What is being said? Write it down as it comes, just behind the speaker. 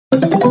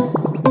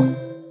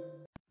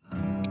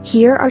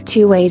Here are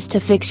 2 ways to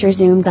fix your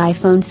zoomed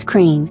iPhone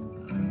screen.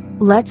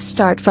 Let's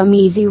start from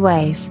easy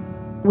ways.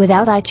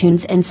 Without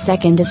iTunes, and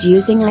second is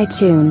using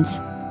iTunes.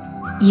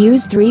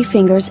 Use 3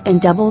 fingers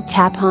and double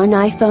tap on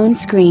iPhone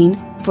screen,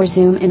 for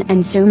zoom in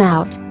and zoom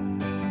out.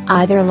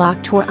 Either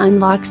locked or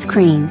unlock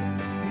screen.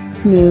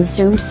 Move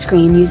zoomed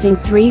screen using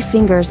 3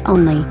 fingers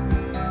only.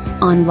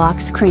 Unlock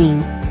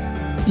screen.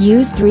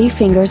 Use 3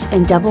 fingers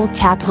and double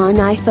tap on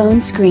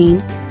iPhone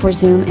screen, for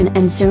zoom in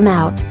and zoom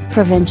out.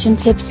 Prevention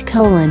tips: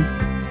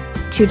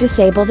 To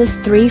disable this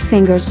 3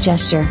 fingers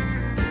gesture,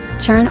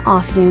 turn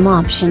off zoom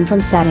option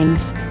from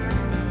settings.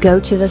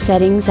 Go to the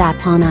settings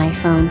app on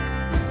iPhone.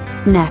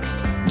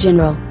 Next,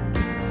 general.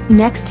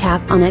 Next,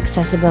 tap on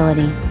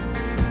accessibility.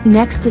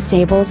 Next,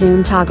 disable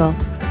zoom toggle.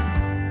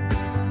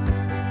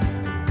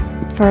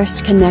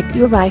 First, connect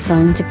your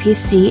iPhone to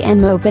PC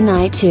and open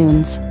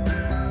iTunes.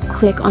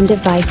 Click on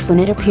device when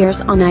it appears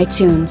on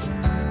iTunes.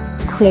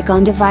 Click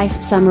on device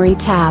summary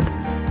tab.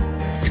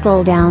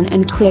 Scroll down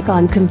and click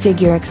on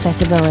configure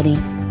accessibility.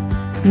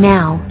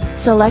 Now,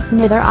 select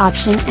neither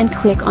option and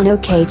click on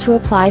OK to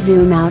apply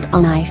zoom out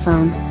on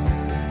iPhone.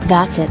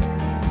 That's it.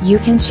 You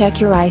can check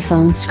your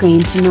iPhone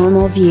screen to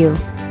normal view.